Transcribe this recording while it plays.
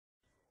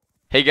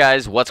Hey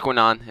guys, what's going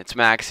on? It's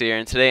Max here,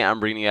 and today I'm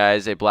bringing you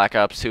guys a Black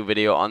Ops 2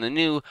 video on the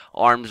new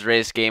arms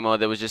race game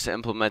mode that was just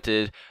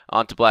implemented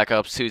onto Black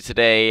Ops 2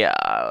 today,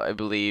 I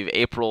believe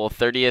April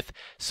 30th.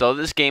 So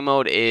this game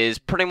mode is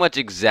pretty much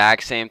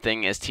exact same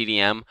thing as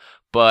TDM,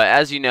 but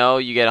as you know,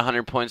 you get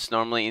 100 points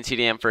normally in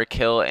TDM for a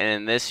kill, and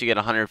in this you get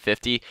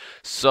 150.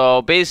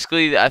 So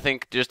basically, I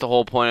think just the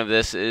whole point of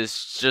this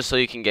is just so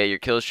you can get your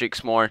kill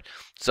streaks more.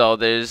 So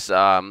there's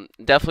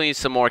definitely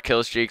some more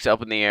kill streaks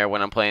up in the air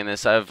when I'm playing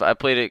this. I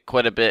played it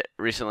quite a bit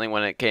recently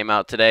when it came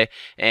out today,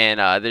 and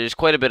there's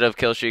quite a bit of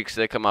kill streaks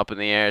that come up in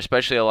the air,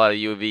 especially a lot of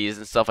UAVs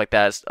and stuff like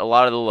that. A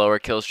lot of the lower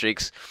kill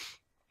streaks.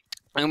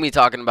 I'm going to be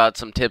talking about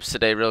some tips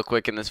today real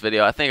quick in this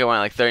video. I think I went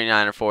like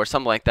 39 or 4,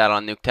 something like that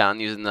on Nuketown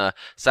using the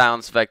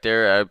silence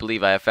vector. I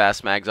believe I have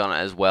fast mags on it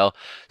as well.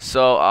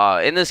 So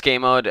in this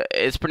game mode,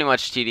 it's pretty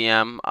much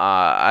TDM.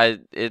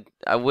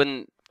 I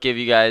wouldn't give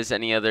you guys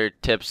any other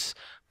tips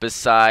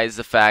besides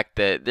the fact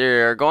that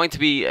there are going to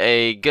be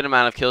a good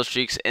amount of kill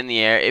streaks in the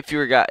air if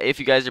you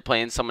guys are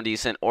playing someone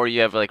decent, or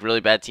you have like really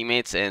bad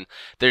teammates and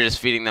they're just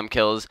feeding them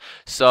kills.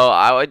 So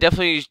I would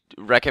definitely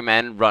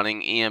recommend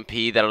running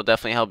EMP. That'll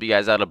definitely help you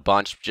guys out a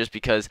bunch, just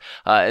because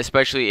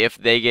especially if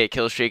they get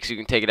kill streaks, you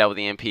can take it out with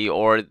EMP,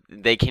 or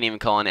they can't even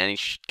call in any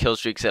kill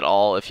streaks at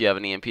all if you have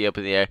an EMP up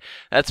in the air.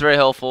 That's very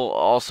helpful.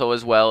 Also,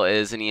 as well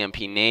as an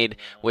EMP nade,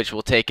 which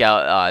will take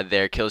out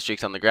their kill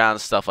streaks on the ground,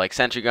 stuff like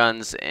sentry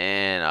guns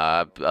and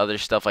other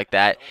stuff like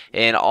that.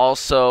 And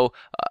also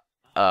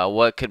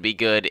what could be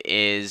good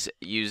is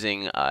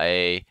using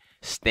a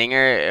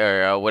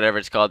stinger or whatever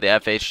it's called, the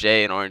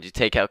FHJ, in order to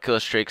take out kill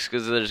streaks,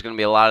 because there's going to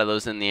be a lot of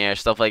those in the air,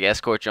 stuff like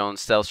escort drones,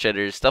 stealth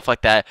shitters, stuff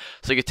like that.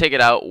 So you can take it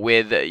out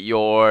with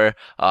your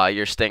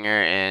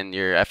stinger and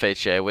your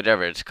FHJ,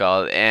 whatever it's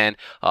called. And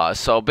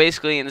so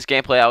basically in this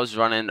gameplay I was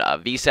running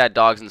VSAT,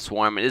 dogs, and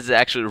swarm. It is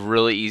actually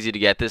really easy to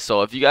get this,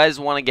 so if you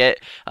guys want to get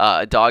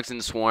dogs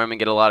and swarm and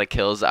get a lot of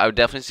kills, I would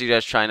definitely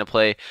suggest trying to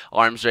play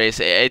arms race.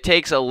 It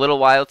takes a little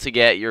while to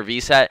get your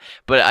VSAT,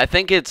 but I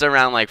think it's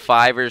around like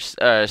 6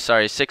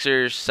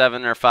 or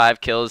 7 or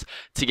 5 kills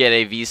to get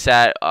a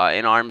VSAT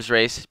in arms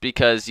race,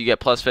 because you get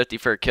plus 50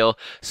 for a kill.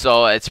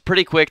 So it's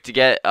pretty quick to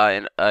get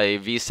a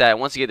VSAT.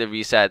 Once you get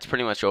the VSAT, it's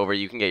pretty much over.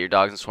 You can get your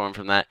dogs and swarm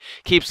from that.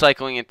 Keep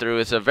cycling it through.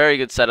 It's a very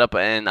good setup,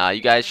 and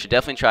you guys should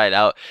definitely try it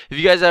out. If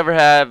you guys ever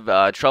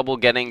have trouble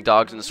getting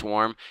dogs and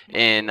swarm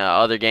in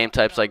other game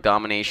types like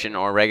domination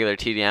or regular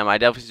TDM, I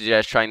definitely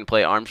suggest trying to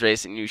play arms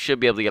race, and you should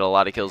be able to get a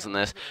lot of kills in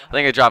this. I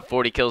think I dropped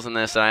 40 kills in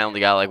this, and I only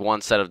got like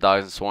 1 set of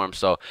dogs and swarm,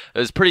 so it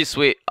was pretty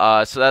sweet.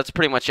 So that's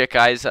pretty much it,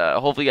 guys.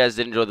 Hopefully you guys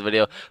did enjoy the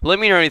video. Let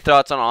me know any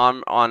thoughts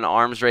on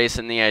arms race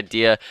and the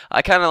idea.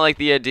 I kind of like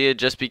the idea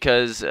just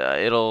because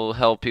it'll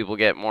help people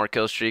get more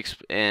kill streaks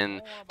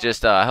and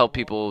just help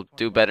people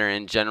do better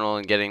in general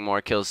and getting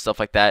more kills, stuff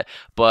like that.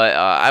 But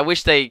I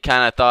wish they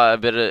kind of thought a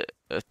bit of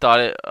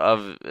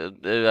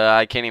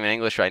I can't even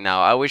English right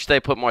now. I wish they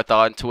put more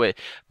thought into it,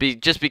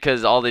 just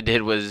because all they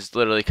did was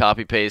literally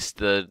copy paste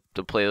the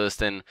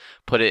playlist and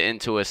put it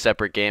into a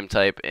separate game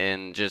type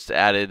and just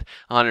added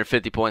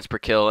 150 points per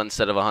kill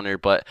instead of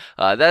 100. But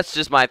that's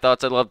just my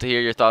thoughts. I'd love to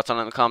hear your thoughts on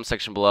it in the comment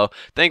section below.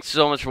 Thanks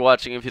so much for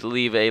watching. If you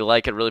leave a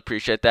like, I'd really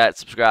appreciate that.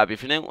 Subscribe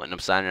if you're new, and I'm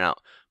signing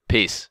out.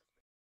 Peace.